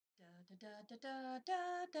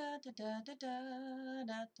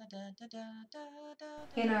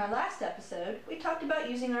In our last episode, we talked about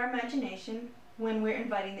using our imagination when we're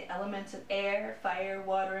inviting the elements of air, fire,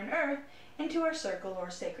 water, and earth into our circle or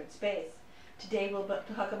sacred space. Today we'll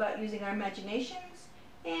talk about using our imaginations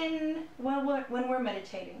when we're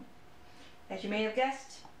meditating. As you may have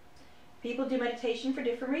guessed, people do meditation for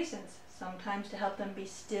different reasons. Sometimes to help them be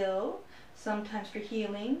still, sometimes for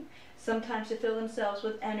healing, sometimes to fill themselves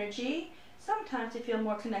with energy, sometimes to feel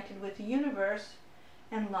more connected with the universe,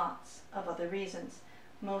 and lots of other reasons.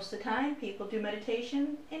 Most of the time, people do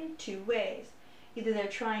meditation in two ways. Either they're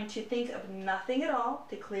trying to think of nothing at all,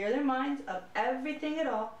 to clear their minds of everything at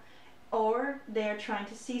all, or they're trying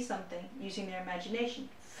to see something using their imagination,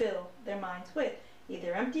 fill their minds with.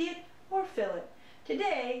 Either empty it or fill it.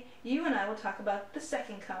 Today, you and I will talk about the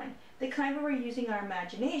second kind, the kind where we're using our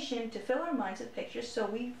imagination to fill our minds with pictures so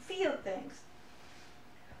we feel things.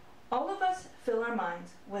 All of us fill our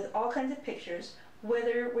minds with all kinds of pictures,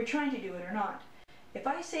 whether we're trying to do it or not. If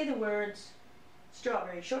I say the words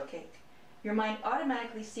strawberry shortcake, your mind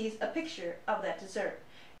automatically sees a picture of that dessert.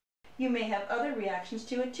 You may have other reactions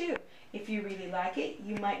to it too. If you really like it,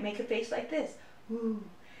 you might make a face like this, ooh,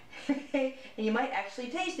 and you might actually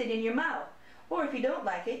taste it in your mouth. Or if you don't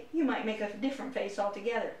like it, you might make a different face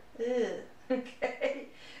altogether. Ugh. Okay.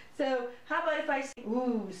 So how about if I say,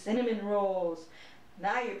 ooh, cinnamon rolls?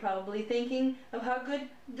 Now you're probably thinking of how good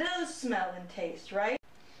those smell and taste, right?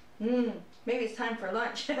 Maybe it's time for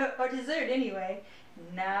lunch, or dessert anyway.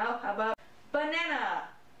 Now, how about banana?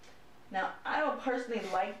 Now, I don't personally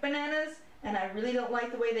like bananas, and I really don't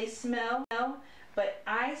like the way they smell, but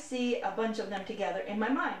I see a bunch of them together in my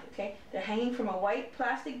mind, okay? They're hanging from a white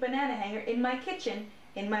plastic banana hanger in my kitchen,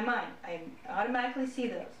 in my mind. I automatically see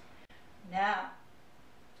those. Now,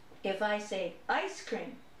 if I say ice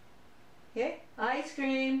cream, okay? Ice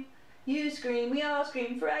cream, you scream, we all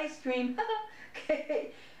scream for ice cream.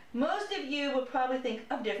 Okay. Most of you will probably think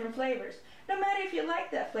of different flavors, no matter if you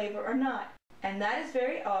like that flavor or not. And that is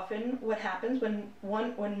very often what happens when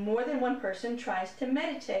more than one person tries to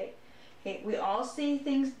meditate. Okay, we all see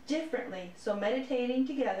things differently, so meditating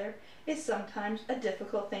together is sometimes a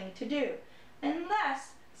difficult thing to do,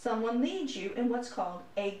 unless someone leads you in what's called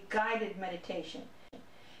a guided meditation.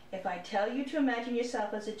 If I tell you to imagine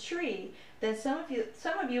yourself as a tree, then some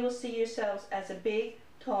of you will see yourselves as a big,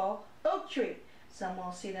 tall oak tree. Some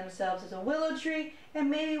will see themselves as a willow tree,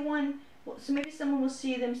 and maybe someone will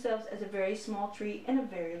see themselves as a very small tree in a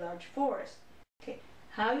very large forest. Okay,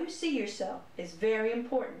 how you see yourself is very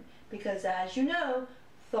important because, as you know,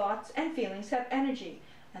 thoughts and feelings have energy.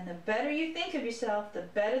 And the better you think of yourself, the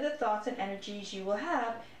better the thoughts and energies you will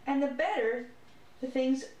have, and the better the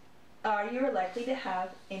things you are likely to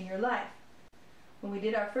have in your life. When we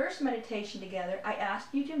did our first meditation together, I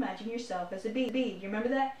asked you to imagine yourself as a bee. You remember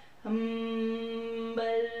that?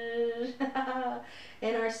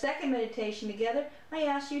 In our second meditation together, I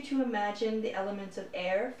asked you to imagine the elements of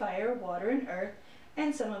air, fire, water, and earth,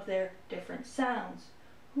 and some of their different sounds.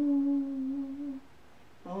 Ooh,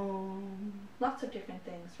 lots of different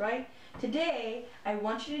things, right? Today, I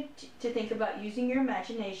want you to think about using your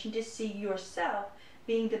imagination to see yourself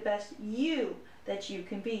being the best you that you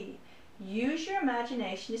can be. Use your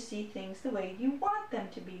imagination to see things the way you want them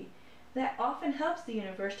to be. That often helps the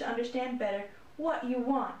universe to understand better what you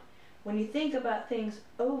want. When you think about things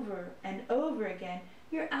over and over again,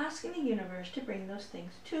 you're asking the universe to bring those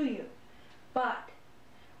things to you. But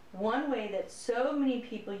one way that so many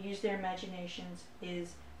people use their imaginations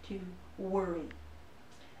is to worry.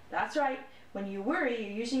 That's right. When you worry,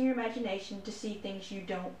 you're using your imagination to see things you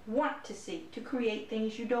don't want to see, to create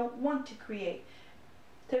things you don't want to create,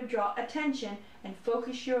 to draw attention and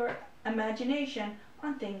focus your imagination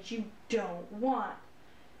on things you don't want.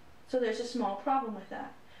 So there's a small problem with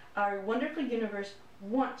that. Our wonderful universe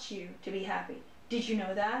wants you to be happy. Did you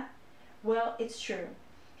know that? Well, it's true.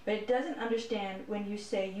 But it doesn't understand when you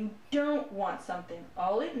say you don't want something.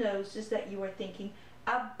 All it knows is that you are thinking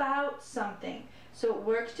about something. So it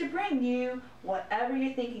works to bring you whatever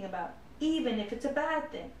you're thinking about, even if it's a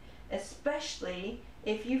bad thing, especially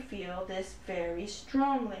if you feel this very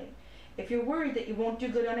strongly. If you're worried that you won't do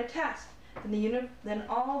good on a test, then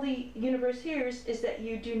all the universe hears is that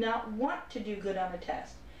you do not want to do good on a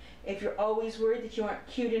test. If you're always worried that you aren't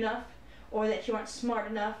cute enough, or that you aren't smart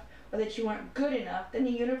enough, or that you aren't good enough, then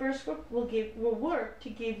the universe will work to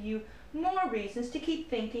give you more reasons to keep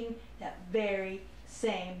thinking that very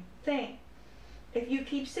same thing. If you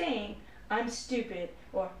keep saying, I'm stupid,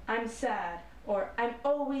 or I'm sad, or I'm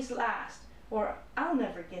always last, or I'll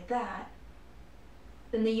never get that,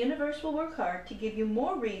 then the universe will work hard to give you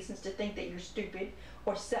more reasons to think that you're stupid,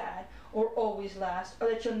 or sad, or always last, or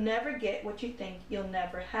that you'll never get what you think you'll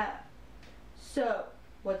never have. So,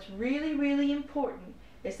 what's really, really important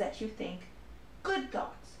is that you think good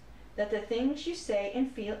thoughts, that the things you say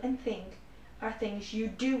and feel and think are things you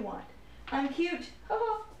do want. I'm cute.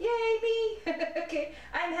 Oh, yay me. Okay,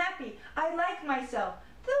 I'm happy. I like myself.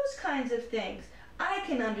 Those kinds of things. I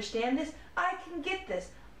can understand this. I can get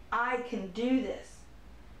this. I can do this.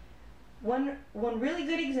 One really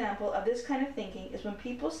good example of this kind of thinking is when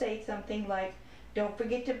people say something like, don't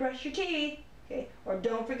forget to brush your teeth, okay, or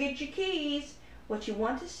don't forget your keys. What you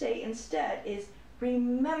want to say instead is,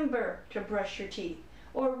 remember to brush your teeth,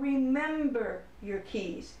 or remember your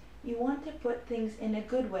keys. You want to put things in a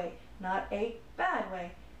good way, not a bad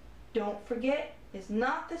way. Don't forget is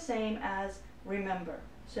not the same as remember.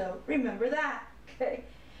 So remember that, okay?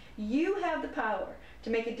 You have the power to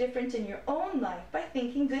make a difference in your own life by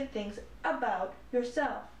thinking good things about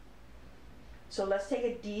yourself. So let's take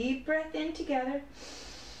a deep breath in together.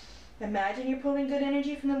 Imagine you're pulling good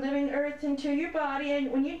energy from the living earth into your body,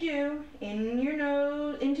 and when you do, in your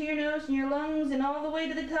nose, into your nose and your lungs and all the way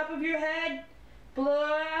to the top of your head,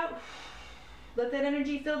 blow out. Let that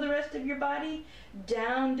energy fill the rest of your body,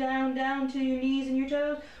 down, down, down to your knees and your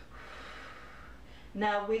toes.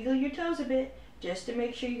 Now wiggle your toes a bit, just to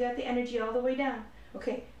make sure you got the energy all the way down.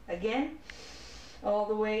 Okay, again, all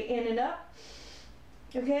the way in and up.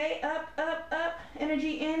 Okay, up, up, up,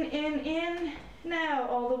 energy in. Now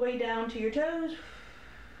all the way down to your toes,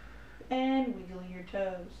 and wiggle your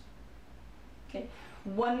toes. Okay,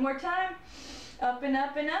 one more time, up and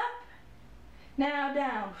up and up. Now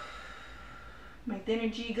down. Make the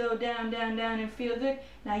energy go down, down, down, and feel good.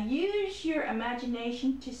 Now use your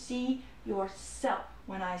imagination to see yourself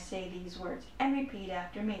when I say these words, and repeat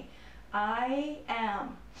after me. I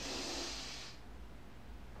am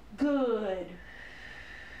good.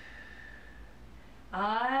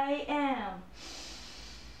 I am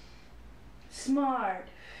smart.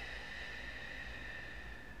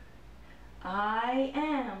 I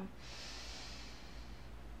am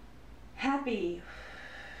happy.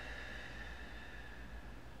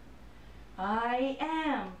 I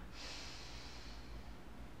am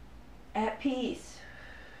at peace.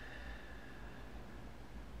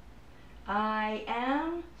 I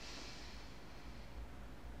am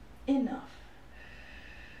enough.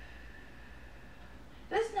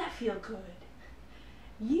 Doesn't that feel good?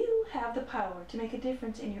 You have the power to make a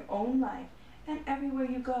difference in your own life and everywhere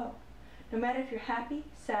you go. No matter if you're happy,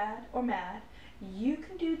 sad, or mad, you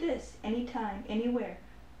can do this anytime, anywhere,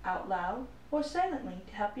 out loud or silently,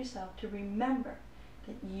 to help yourself to remember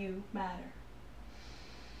that you matter.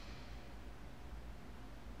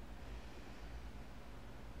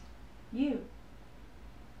 You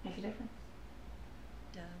make a difference.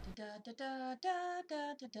 Da da da da da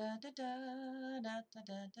da da da da da da da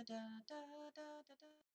da da da da